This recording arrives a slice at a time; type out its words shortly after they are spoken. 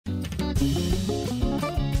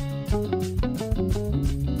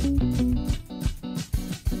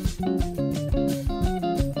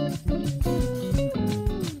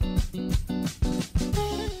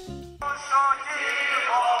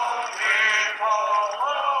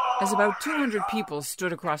As about 200 people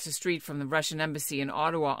stood across the street from the Russian embassy in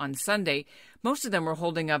Ottawa on Sunday, most of them were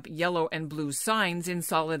holding up yellow and blue signs in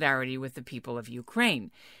solidarity with the people of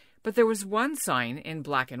Ukraine. But there was one sign in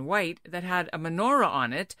black and white that had a menorah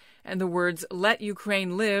on it and the words, "Let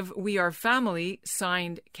Ukraine live, we are family,"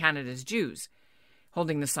 signed Canada's Jews.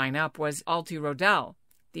 Holding the sign up was Alti Rodal.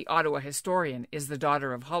 The Ottawa historian is the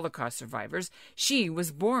daughter of Holocaust survivors. She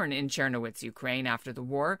was born in Chernowitz, Ukraine, after the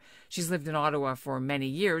war. She's lived in Ottawa for many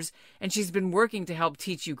years, and she's been working to help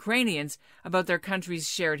teach Ukrainians about their country's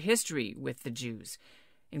shared history with the Jews,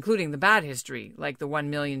 including the bad history, like the 1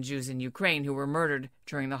 million Jews in Ukraine who were murdered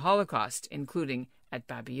during the Holocaust, including at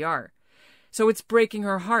Babi Yar. So it's breaking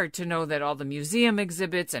her heart to know that all the museum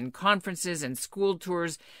exhibits and conferences and school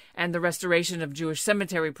tours and the restoration of Jewish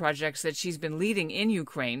cemetery projects that she's been leading in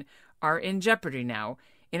Ukraine are in jeopardy now,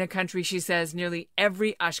 in a country she says nearly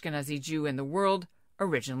every Ashkenazi Jew in the world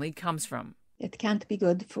originally comes from. It can't be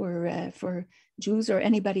good for Jews or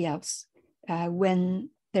anybody else when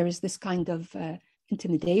there is this kind of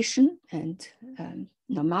intimidation and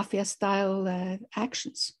mafia-style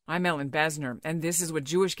actions. I'm Ellen Besner, and this is what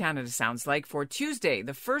Jewish Canada sounds like for Tuesday,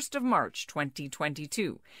 the 1st of March,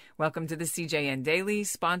 2022. Welcome to the CJN Daily,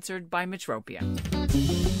 sponsored by Metropia.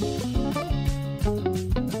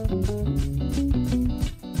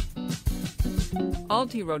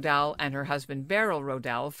 Alti Rodal and her husband Beryl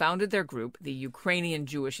Rodal founded their group, the Ukrainian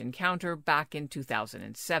Jewish Encounter, back in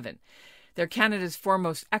 2007. They're Canada's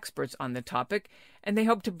foremost experts on the topic, and they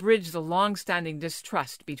hope to bridge the long-standing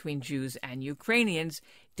distrust between Jews and Ukrainians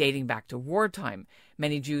dating back to wartime.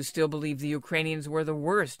 Many Jews still believe the Ukrainians were the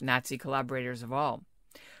worst Nazi collaborators of all.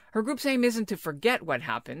 Her group's aim isn't to forget what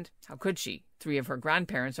happened. How could she? 3 of her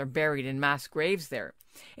grandparents are buried in mass graves there.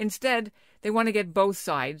 Instead, they want to get both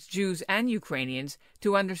sides, Jews and Ukrainians,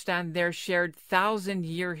 to understand their shared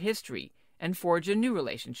 1,000-year history and forge a new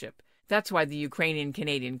relationship. That's why the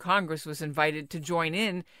Ukrainian-Canadian Congress was invited to join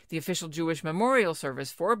in the official Jewish memorial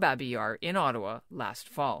service for Babi Yar in Ottawa last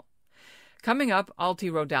fall. Coming up, Alti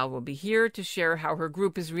Rodal will be here to share how her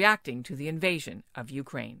group is reacting to the invasion of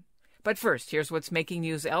Ukraine. But first, here's what's making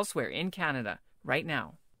news elsewhere in Canada right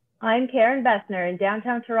now. I'm Karen Bessner in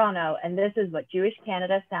downtown Toronto, and this is what Jewish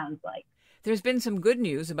Canada sounds like. There's been some good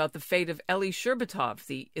news about the fate of Eli Sherbatov,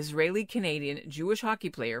 the Israeli-Canadian Jewish hockey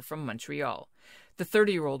player from Montreal. The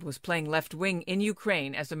 30-year-old was playing left wing in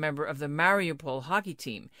Ukraine as a member of the Mariupol hockey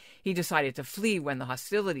team. He decided to flee when the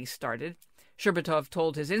hostilities started. Sherbatov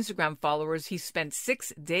told his Instagram followers he spent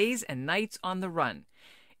 6 days and nights on the run.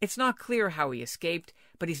 It's not clear how he escaped,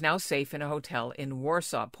 but he's now safe in a hotel in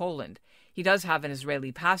Warsaw, Poland. He does have an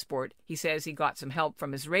Israeli passport. He says he got some help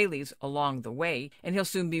from Israelis along the way, and he'll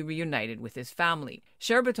soon be reunited with his family.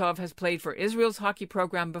 Sherbatov has played for Israel's hockey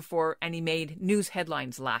program before, and he made news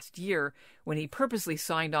headlines last year when he purposely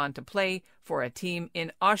signed on to play for a team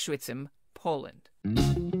in Auschwitz, Poland.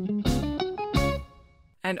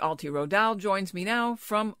 And Alti Rodal joins me now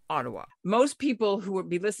from Ottawa. Most people who would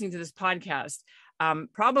be listening to this podcast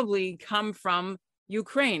probably come from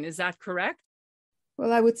Ukraine. Is that correct?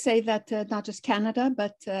 Well, I would say that not just Canada,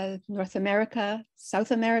 but North America, South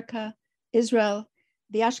America, Israel,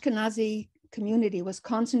 the Ashkenazi community was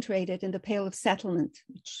concentrated in the Pale of Settlement,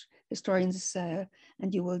 which historians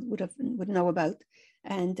and you would know about.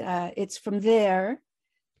 And it's from there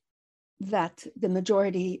that the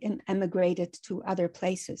majority emigrated to other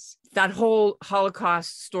places. That whole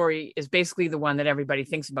Holocaust story is basically the one that everybody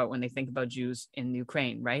thinks about when they think about Jews in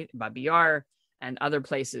Ukraine, right? Babi Yar and other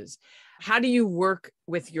places. How do you work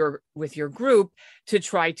with your group to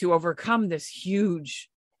try to overcome this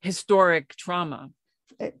huge historic trauma?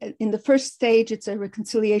 In the first stage, it's a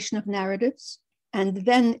reconciliation of narratives. And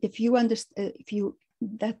then if you understand,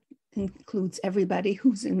 that includes everybody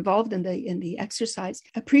who's involved in the exercise,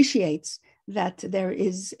 appreciates that there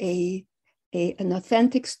is an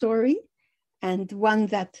authentic story and one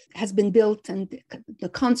that has been built, and the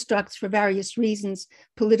constructs for various reasons,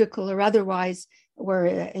 political or otherwise,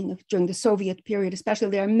 were during the Soviet period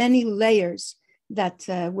especially, there are many layers that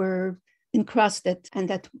were encrusted, and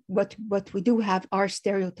that what we do have are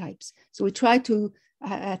stereotypes. So we try to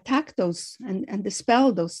attack those and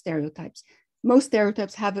dispel those stereotypes. Most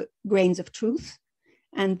stereotypes have grains of truth,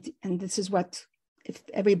 and this is what, if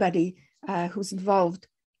everybody who's involved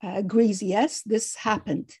agrees, yes, this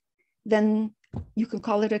happened, then you can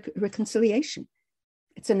call it a reconciliation.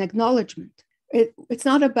 It's an acknowledgement. It's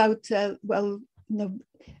not about,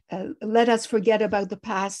 let us forget about the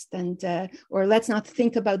past or let's not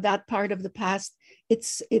think about that part of the past.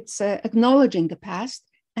 It's acknowledging the past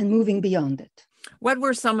and moving beyond it. What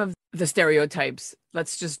were some of the stereotypes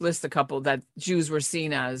Let's just list a couple that Jews were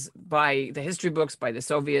seen as by the history books, by the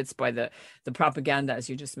Soviets, by the propaganda, as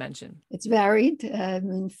you just mentioned. It's varied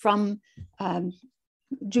from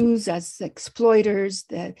Jews as exploiters,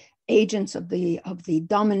 the agents of the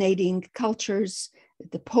dominating cultures,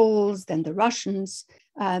 the Poles, then the Russians.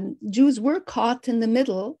 Jews were caught in the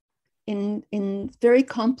middle in very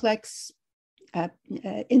complex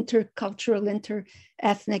intercultural,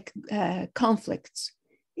 inter-ethnic conflicts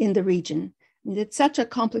in the region. And it's such a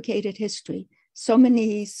complicated history, so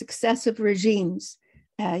many successive regimes.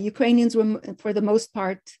 Ukrainians were, for the most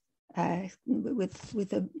part,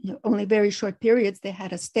 with only very short periods, they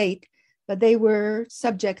had a state, but they were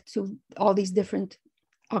subject to all these different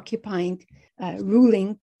occupying,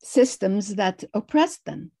 ruling systems that oppressed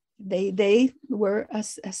them. They were a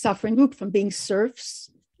suffering group, from being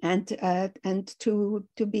serfs and to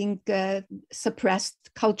being suppressed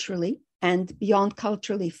culturally. And beyond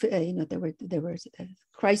culturally, there were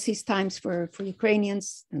crisis times for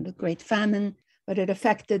Ukrainians and the Great Famine, but it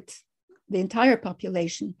affected the entire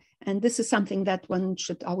population. And this is something that one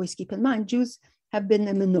should always keep in mind. Jews have been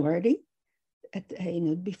a minority,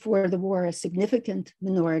 before the war, a significant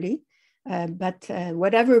minority, but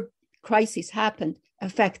whatever crisis happened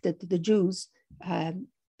affected the Jews,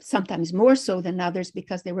 sometimes more so than others,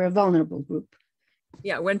 because they were a vulnerable group.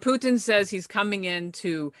 Yeah, when Putin says he's coming in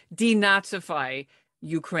to denazify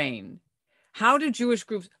Ukraine, how do Jewish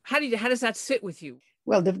groups, how does that sit with you?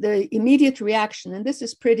 Well, the immediate reaction, and this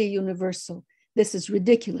is pretty universal, this is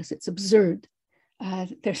ridiculous, it's absurd.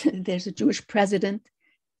 There's a Jewish president.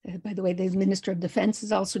 By the way, the Minister of Defense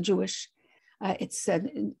is also Jewish.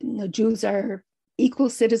 Jews are equal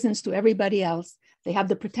citizens to everybody else. They have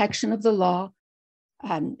the protection of the law.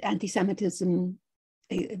 Anti-Semitism,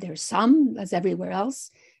 there's some, as everywhere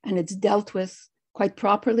else, and it's dealt with quite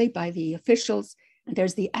properly by the officials. And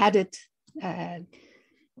there's the added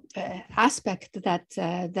aspect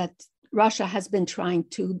that Russia has been trying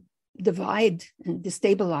to divide and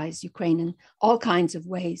destabilize Ukraine in all kinds of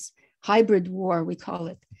ways. Hybrid war, we call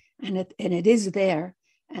it, and it is there.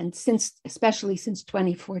 And especially since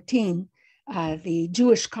 2014, the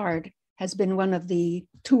Jewish card has been one of the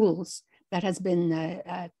tools that has been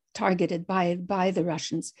targeted by the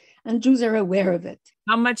Russians, and Jews are aware of it.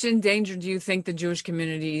 How much in danger do you think the Jewish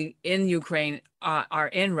community in Ukraine are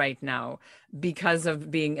in right now because of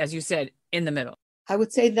being, as you said, in the middle? I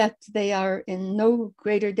would say that they are in no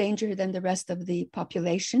greater danger than the rest of the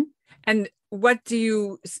population. And what do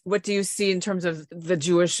you see in terms of the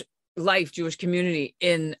Jewish life, Jewish community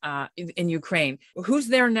in Ukraine? Who's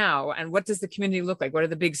there now, and what does the community look like? What are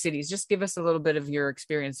the big cities? Just give us a little bit of your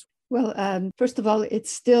experience. Well, first of all,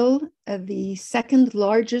 it's still the second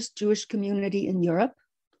largest Jewish community in Europe.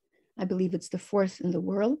 I believe it's the fourth in the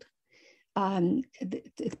world.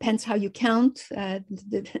 It depends how you count.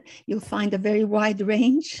 You'll find a very wide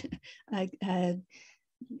range.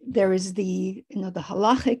 There is the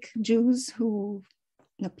halachic Jews who,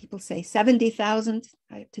 people say 70,000.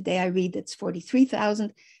 Today I read it's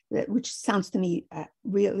 43,000, which sounds to me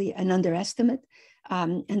really an underestimate.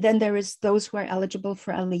 And then there is those who are eligible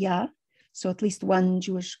for Aliyah, so at least one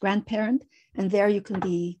Jewish grandparent. And there you can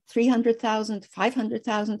be 300,000,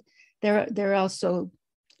 500,000. There are also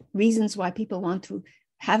reasons why people want to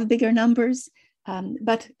have bigger numbers,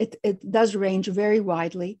 but it does range very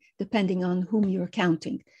widely depending on whom you're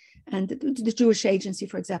counting. And the Jewish Agency,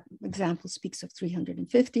 for example, speaks of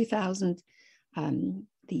 350,000.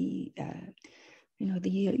 The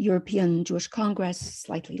European Jewish Congress,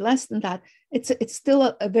 slightly less than that. It's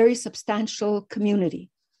still a very substantial community,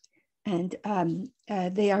 and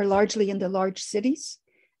they are largely in the large cities,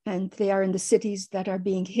 and they are in the cities that are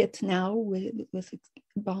being hit now with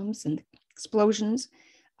bombs and explosions.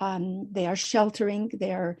 They are sheltering.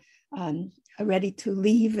 They are ready to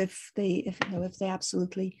leave if they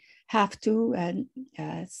absolutely have to. And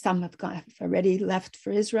some have already left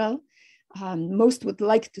for Israel. Most would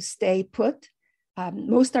like to stay put.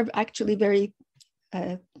 Most are actually very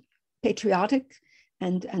patriotic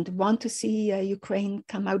and want to see Ukraine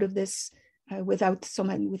come out of this without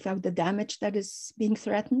the damage that is being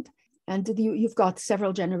threatened. And you've got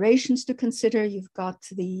several generations to consider. You've got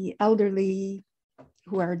the elderly,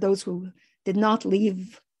 who are those who did not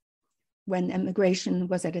leave when immigration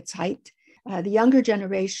was at its height. The younger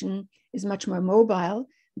generation is much more mobile,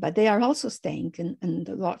 but they are also staying, and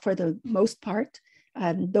for the most part.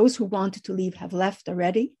 Those who wanted to leave have left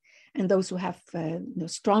already, and those who have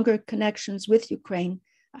stronger connections with Ukraine.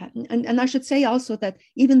 And I should say also that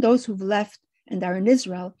even those who've left and are in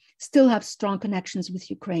Israel still have strong connections with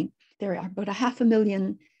Ukraine. There are about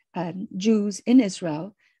 500,000 Jews in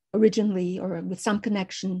Israel originally, or with some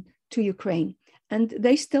connection to Ukraine. And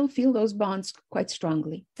they still feel those bonds quite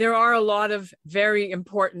strongly. There are a lot of very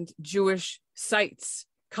important Jewish sites,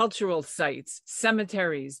 cultural sites,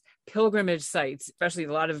 cemeteries, pilgrimage sites, especially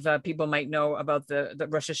a lot of people might know about the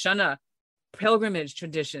Rosh Hashanah pilgrimage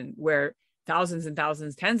tradition, where thousands and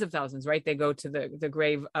thousands, tens of thousands, right? They go to the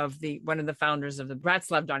grave of one of the founders of the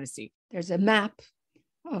Bratslav dynasty. There's a map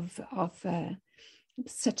of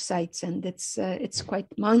such sites, and it's quite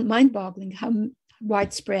mind-boggling how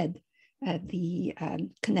widespread the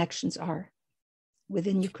connections are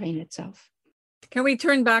within Ukraine itself. Can we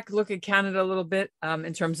turn back, look at Canada a little bit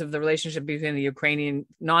in terms of the relationship between the Ukrainian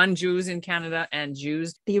non-Jews in Canada and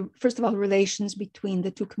Jews? First of all, relations between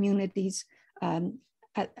the two communities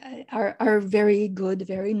are very good,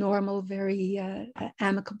 very normal, very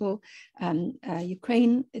amicable.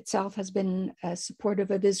 Ukraine itself has been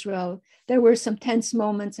supportive of Israel. There were some tense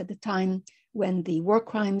moments at the time when the war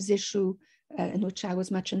crimes issue, in which I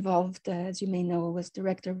was much involved, as you may know, was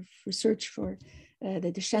director of research for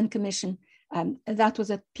the Deschênes Commission. That was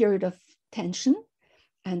a period of tension,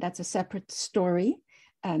 and that's a separate story.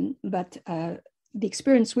 But the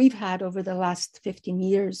experience we've had over the last 15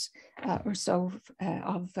 years or so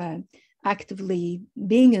of actively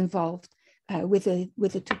being involved with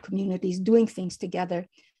the two communities, doing things together,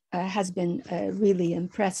 has been really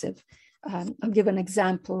impressive. I'll give an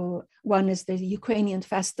example. One is the Ukrainian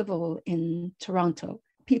festival in Toronto.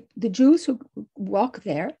 The Jews who walk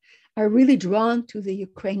there are really drawn to the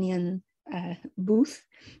Ukrainian booth,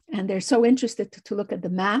 and they're so interested to look at the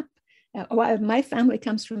map. My family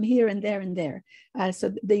comes from here and there and there.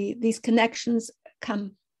 So these connections come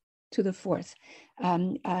to the forth.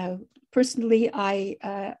 Personally,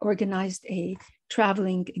 I organized a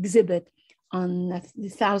traveling exhibit on the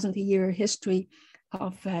 1,000-year history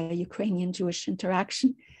of Ukrainian Jewish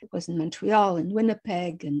interaction. It was in Montreal, in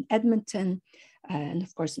Winnipeg, in Edmonton, and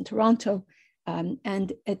of course in Toronto.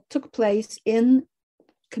 And it took place in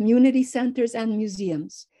community centers and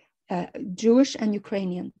museums, Jewish and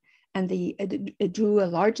Ukrainian. And it drew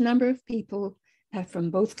a large number of people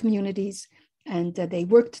from both communities, and they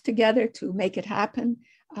worked together to make it happen.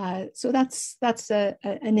 So that's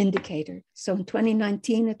an indicator. So in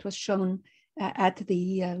 2019, it was shown at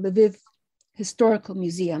the Lviv Historical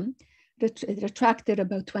Museum. It attracted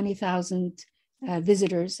about 20,000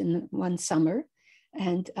 visitors in one summer.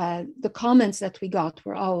 And the comments that we got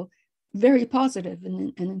were all very positive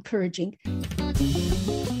and encouraging.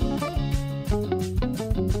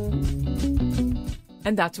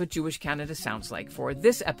 And that's what Jewish Canada sounds like for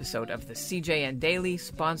this episode of the CJN Daily,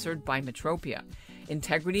 sponsored by Metropia.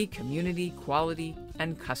 Integrity, community, quality,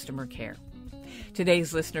 and customer care.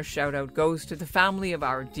 Today's listener shout-out goes to the family of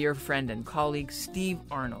our dear friend and colleague, Steve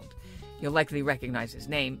Arnold. You'll likely recognize his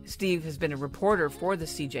name. Steve has been a reporter for the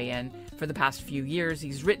CJN for the past few years.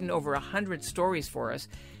 He's written over 100 stories for us.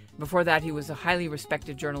 Before that, he was a highly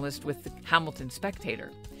respected journalist with the Hamilton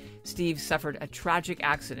Spectator. Steve suffered a tragic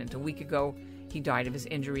accident a week ago. He died of his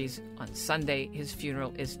injuries on Sunday. His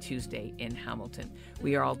funeral is Tuesday in Hamilton.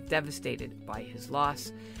 We are all devastated by his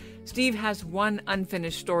loss. Steve has one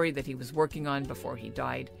unfinished story that he was working on before he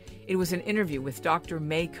died. It was an interview with Dr.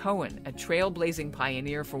 May Cohen, a trailblazing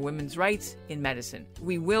pioneer for women's rights in medicine.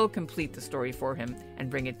 We will complete the story for him and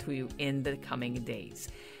bring it to you in the coming days.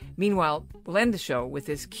 Meanwhile, we'll end the show with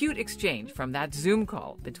this cute exchange from that Zoom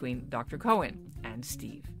call between Dr. Cohen and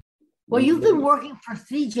Steve. Well, you've been working for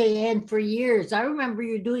CJN for years. I remember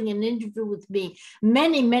you doing an interview with me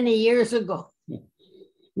many, many years ago.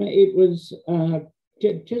 It was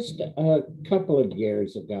just a couple of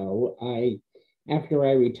years ago. After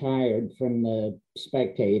I retired from the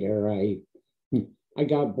Spectator, I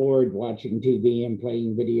got bored watching TV and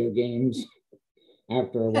playing video games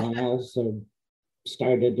after a while, so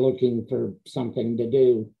started looking for something to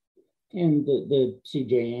do. And the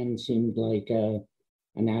CJN seemed like a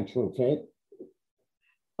natural fit.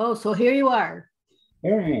 Oh, so here you are.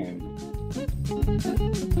 Here I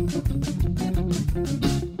am.